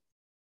general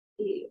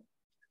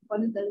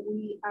components that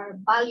we are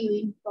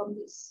valuing from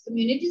these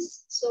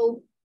communities.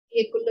 So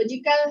the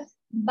ecological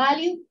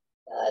value,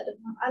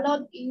 a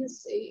lot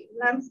is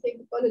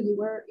landscape ecology,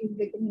 where is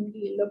the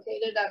community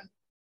located and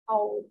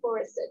how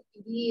forested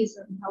it is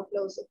and how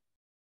close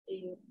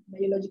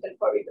biological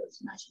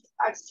corridors, national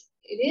parks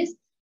it is.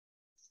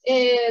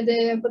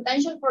 The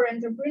potential for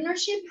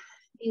entrepreneurship,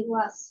 it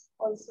was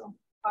also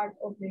part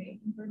of the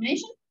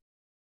information.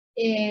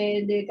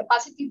 The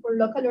capacity for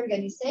local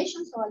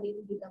organizations, so a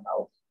little bit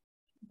about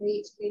they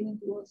explaining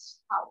to us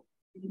how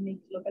we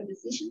make local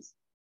decisions.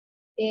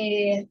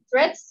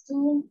 Threats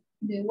to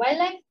the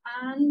wildlife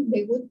and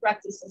the good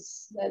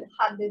practices that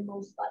had the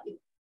most value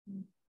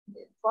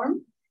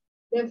farm.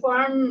 The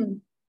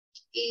farm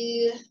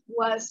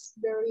was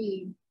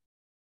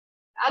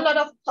a lot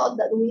of thought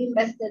that we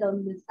invested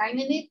on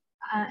designing it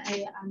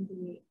and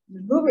the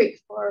rubric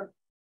for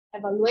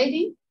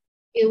evaluating.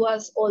 It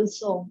was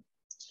also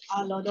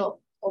a lot of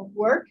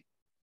work.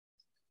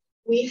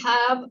 We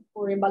have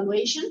for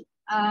evaluation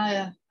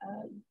a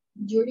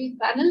jury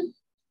panel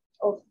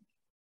of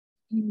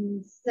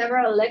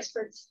several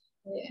experts.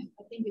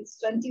 I think it's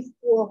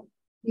 24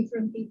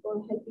 different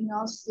people helping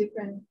us,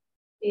 different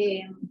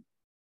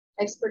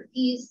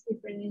expertise,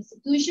 different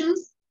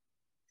institutions,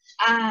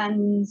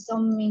 and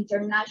some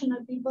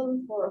international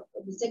people. For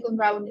the second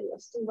round, it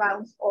was 2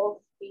 rounds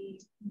of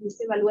these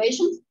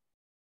evaluations.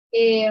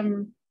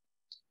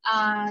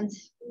 And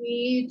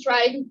we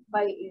tried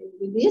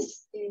with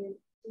this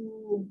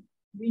to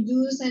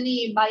reduce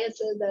any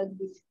biases that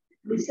the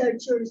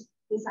researchers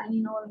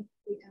designing all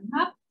we can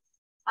have.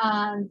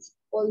 And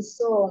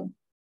also,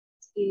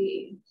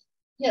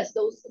 yes,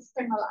 those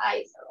external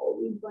eyes are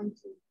always going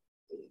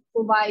to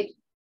provide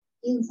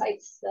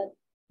insights that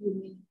you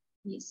may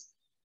miss.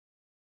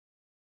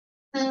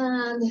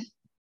 And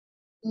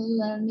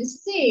let me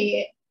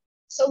see.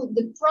 So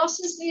the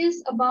process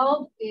is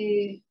about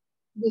the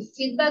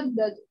feedback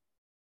that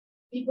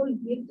people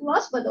give to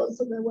us, but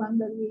also the one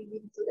that we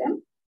give to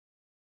them.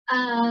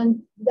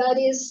 And that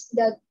is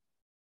that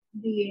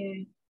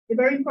the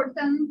very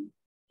important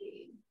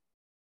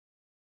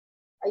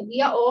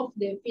idea of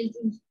the field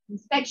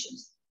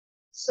inspections.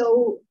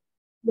 So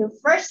the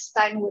first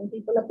time when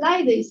people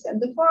apply, they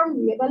send the form,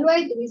 we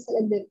evaluate, we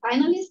select the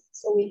finalists.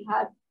 So we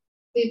had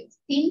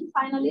 15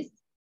 finalists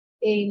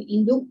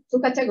in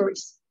 2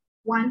 categories.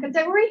 One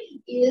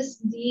category is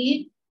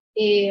the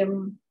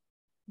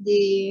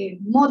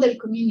model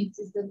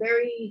communities, the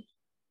very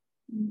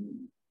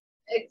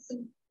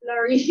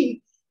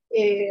exemplary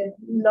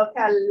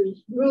local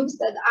groups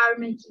that are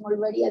making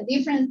already a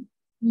difference.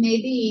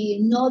 Maybe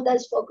not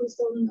as focused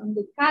on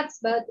the cats,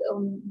 but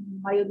on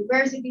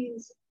biodiversity.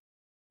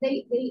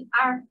 They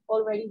are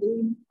already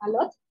doing a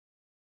lot.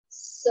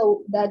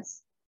 So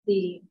that's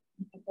the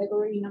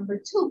category number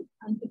 2.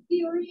 And the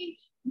category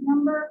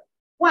number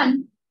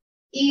 1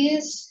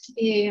 is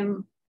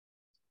the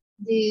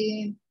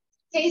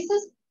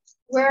cases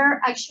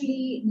where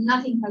actually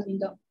nothing has been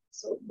done.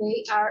 So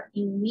they are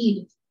in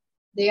need.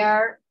 They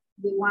are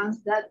the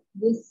ones that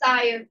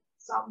desire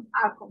some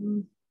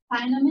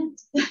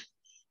accompaniment,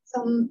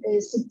 some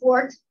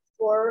support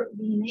for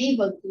being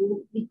able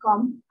to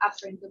become a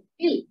friend of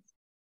field.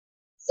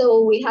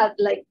 So we had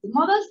like the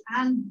models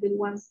and the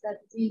ones that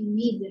really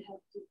need the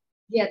help to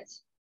get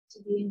to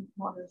being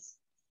models.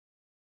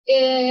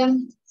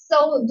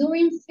 So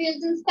during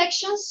field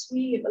inspections,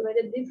 we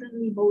evaluated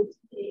differently both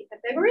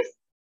categories.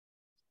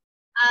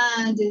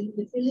 And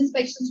the field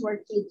inspections were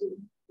to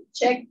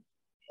check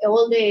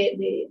all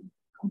the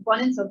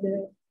components of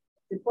the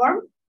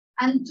form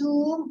and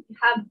to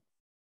have,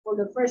 for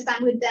the first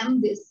time with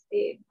them, this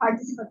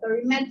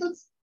participatory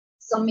methods.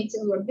 Some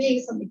meetings were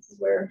big, some meetings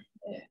were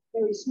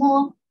very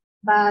small,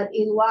 but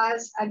it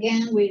was,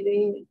 again, with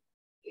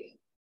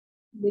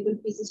little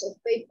pieces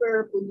of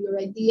paper, put your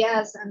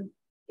ideas, and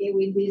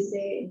with this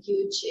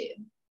huge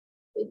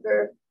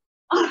paper,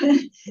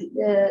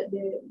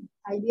 the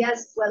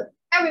ideas, well,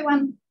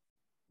 everyone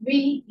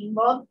really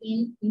involved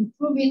in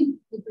improving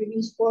the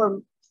previous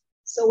form.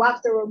 So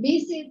after our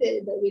visit,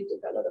 we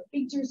took a lot of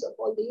pictures of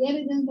all the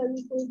evidence that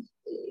we could.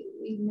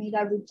 We made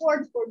a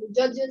report for the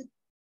judges,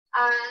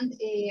 and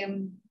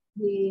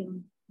the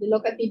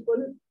local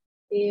people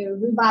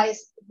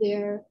revised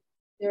their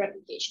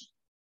application.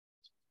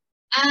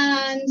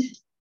 And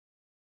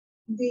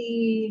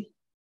the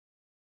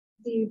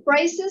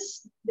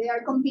prices, they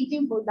are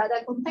competing for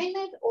data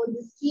containment, all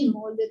the scheme,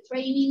 all the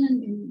training,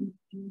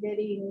 and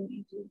getting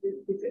into the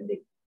different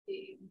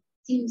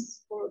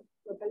teams for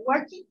local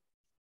working.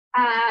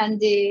 And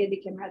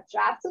the camera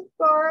traps, of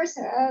course,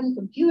 and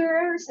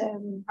computers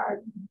and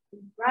hard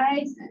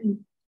drives,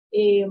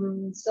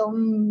 and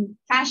some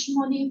cash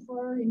money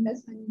for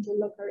investment into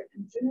local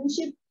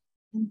entrepreneurship,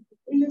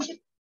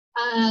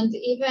 and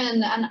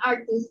even an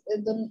artist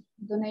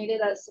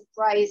donated a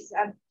surprise,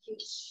 a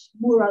huge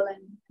mural,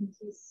 and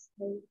his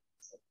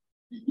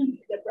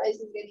the price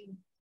is getting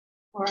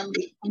more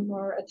and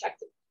more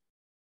attractive.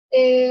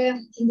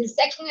 In the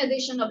second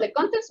edition of the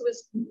contest,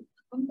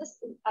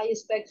 I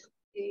expect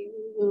we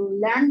will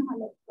learn a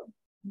lot from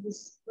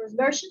this first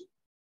version.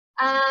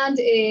 And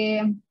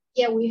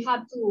yeah, we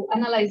have to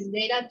analyze the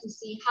data to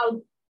see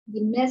how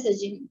the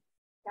messaging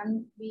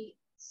can be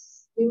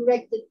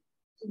directed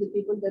to the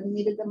people that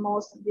need it the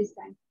most, and this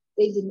time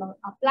they did not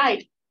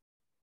apply.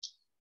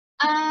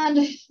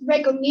 And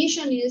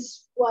recognition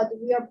is what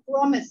we are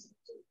promising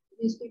to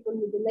these people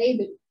with the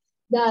label,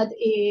 that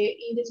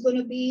it is going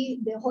to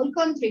be the whole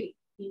country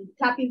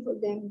clapping for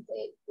them and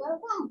say, well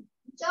done,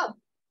 good job.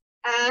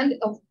 And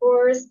of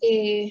course,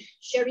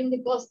 sharing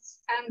the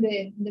costs and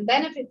the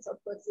benefits of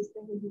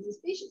coexistence with these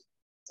species.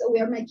 So we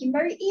are making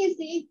very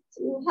easy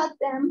to help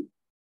them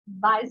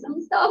buy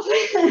some stuff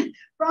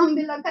from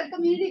the local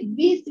community,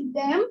 visit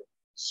them,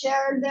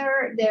 share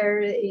their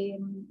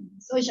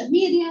social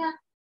media,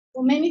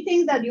 so many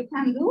things that you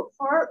can do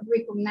for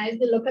recognize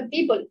the local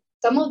people.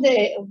 Some of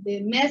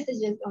the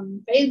messages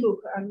on Facebook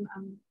and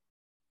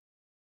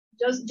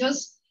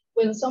just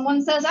when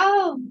someone says,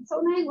 "Oh,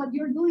 so nice what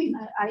you're doing,"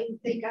 I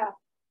take a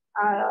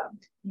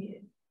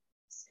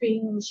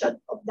screenshot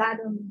of that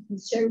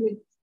and share with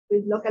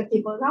local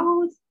people.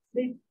 Oh,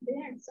 they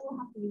are so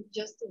happy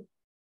just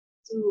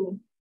to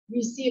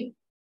receive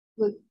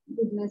good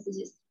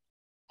messages.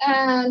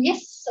 And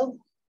yes, so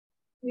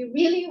we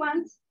really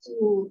want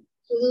to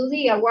do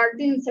the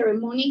awarding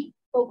ceremony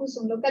focus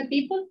on local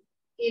people.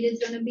 It is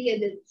going to be at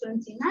the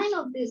 29th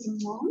of this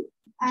month,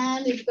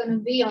 and it's going to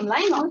be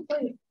online also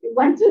if you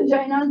want to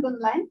join us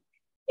online.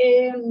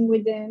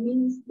 With the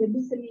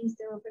Vice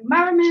Minister of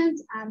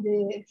Environment and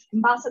the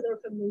ambassador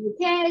from the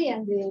UK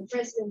and the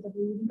president of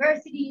the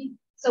university.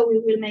 So we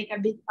will make a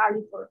big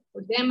party for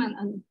them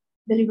and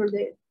deliver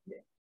the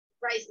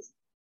prizes.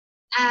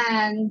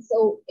 And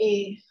so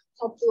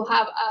hope to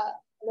have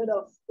a lot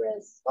of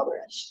press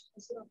coverage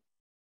as well.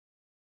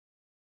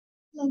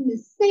 Let me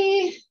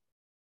see.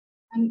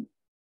 I'm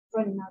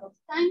running out of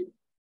time.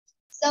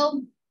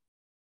 So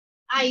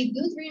I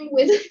do dream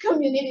with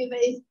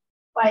community-based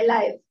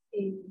wildlife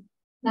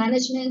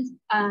management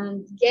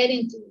and get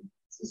into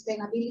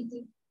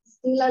sustainability.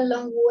 Still a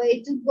long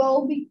way to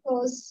go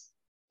because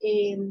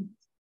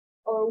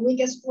our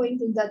weakest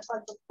point is that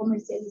part of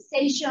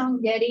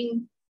commercialization,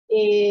 getting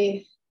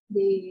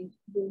the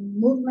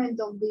movement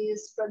of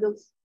these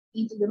products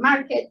into the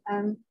market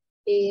and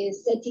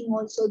setting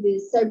also the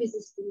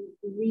services to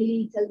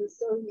really tell the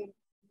story and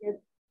get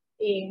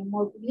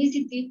more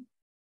publicity.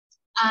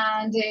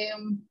 And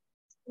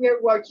we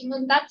are working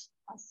on that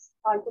as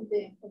part of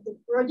the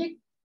project.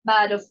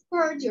 But of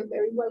course, you're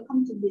very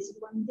welcome to visit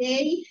one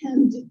day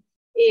and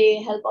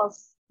help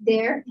us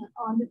there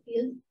on the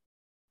field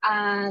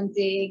and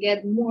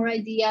get more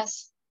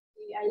ideas.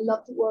 I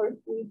love to work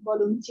with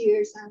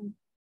volunteers and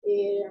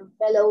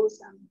fellows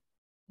and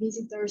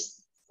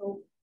visitors.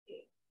 So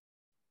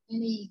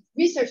any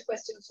research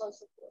questions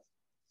also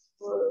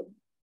for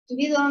to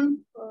be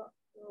done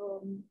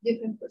from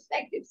different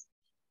perspectives.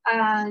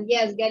 And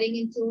yes, getting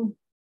into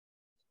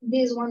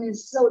this one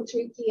is so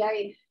tricky.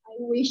 I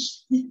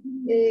wish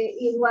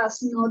it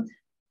was not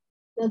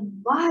that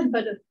bad,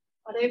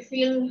 but I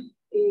feel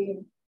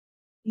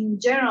in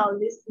general,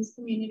 these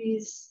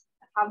communities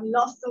have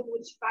lost so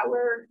much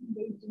power.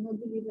 They do not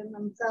believe in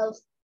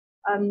themselves.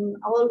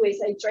 Always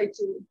I try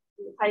to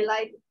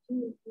highlight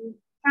who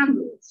can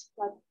do it,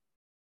 but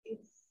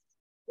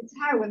it's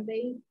hard when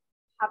they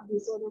have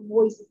these other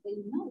voices they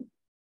know.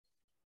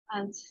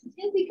 And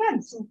yes, they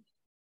can. So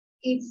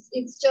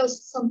it's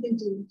just something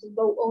to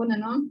go on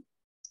and on.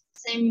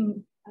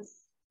 Same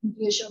as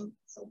inclusion,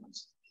 so much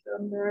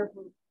from there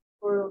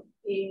for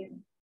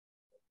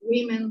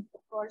women,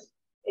 of course,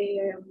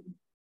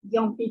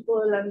 young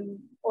people and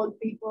old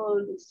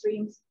people, the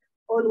streams,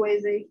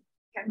 always they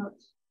cannot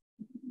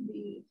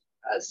be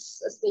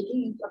as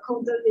taking into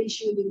account that they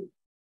should in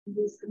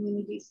these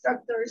community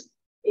structures,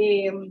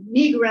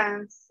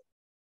 migrants,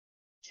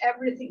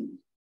 everything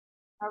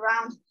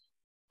around.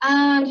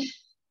 And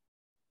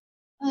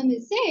let me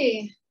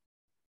see,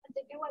 I'll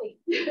take it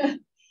away.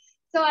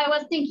 So I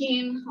was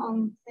thinking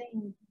on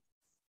saying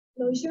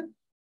closure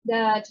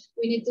that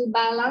we need to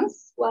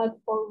balance what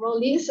our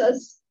role is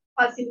as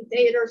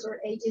facilitators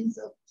or agents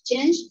of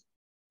change,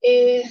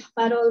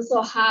 but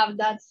also have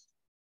that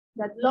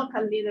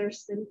local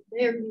leaders,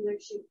 their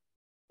leadership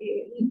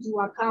into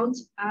account,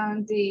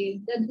 and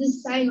the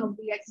design of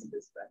the exit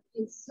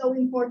strategy is so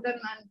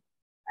important.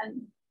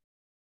 And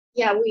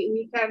yeah,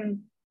 we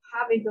can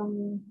have it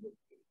on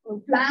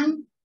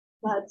plan,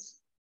 but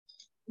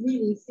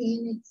really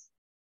seeing it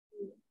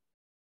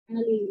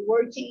finally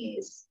working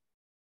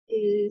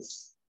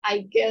is I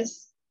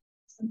guess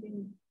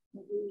something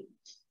that we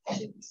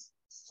should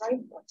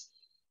strive for,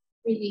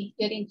 really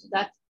get into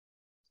that.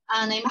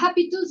 And I'm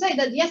happy to say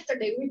that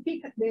yesterday we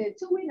picked the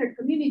 2 winner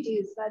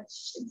communities. That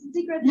it's a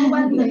secret. No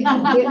one, the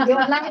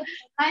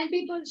online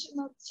people should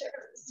not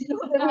share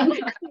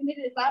the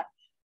communities are.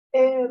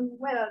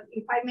 Well,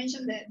 if I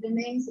mention the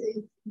names,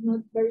 it's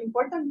not very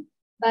important.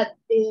 But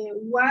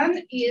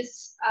one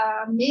is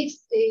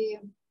mixed.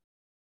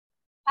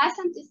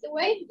 Peasant is the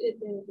way,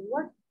 the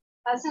word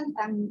peasant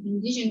and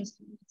indigenous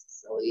communities.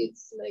 So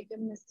it's like a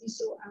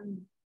mestizo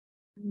and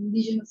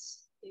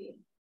indigenous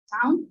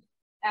town,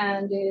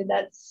 and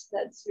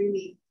that's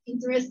really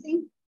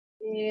interesting.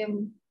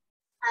 And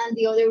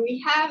the other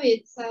we have,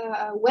 it's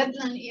a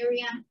wetland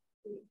area.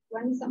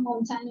 One is a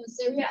mountainous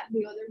area,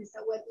 the other is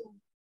a wetland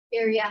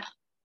area.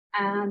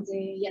 And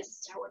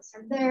yes, showers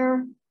are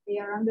there. They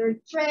are under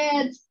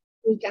threat.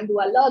 We can do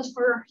a lot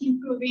for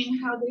improving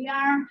how they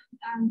are,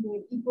 and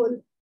the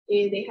people.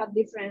 They have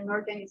different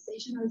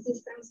organizational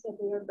systems, but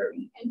they are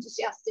very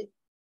enthusiastic.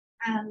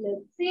 And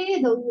let's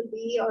see, those will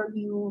be our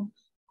new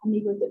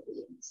amigos de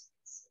Felids.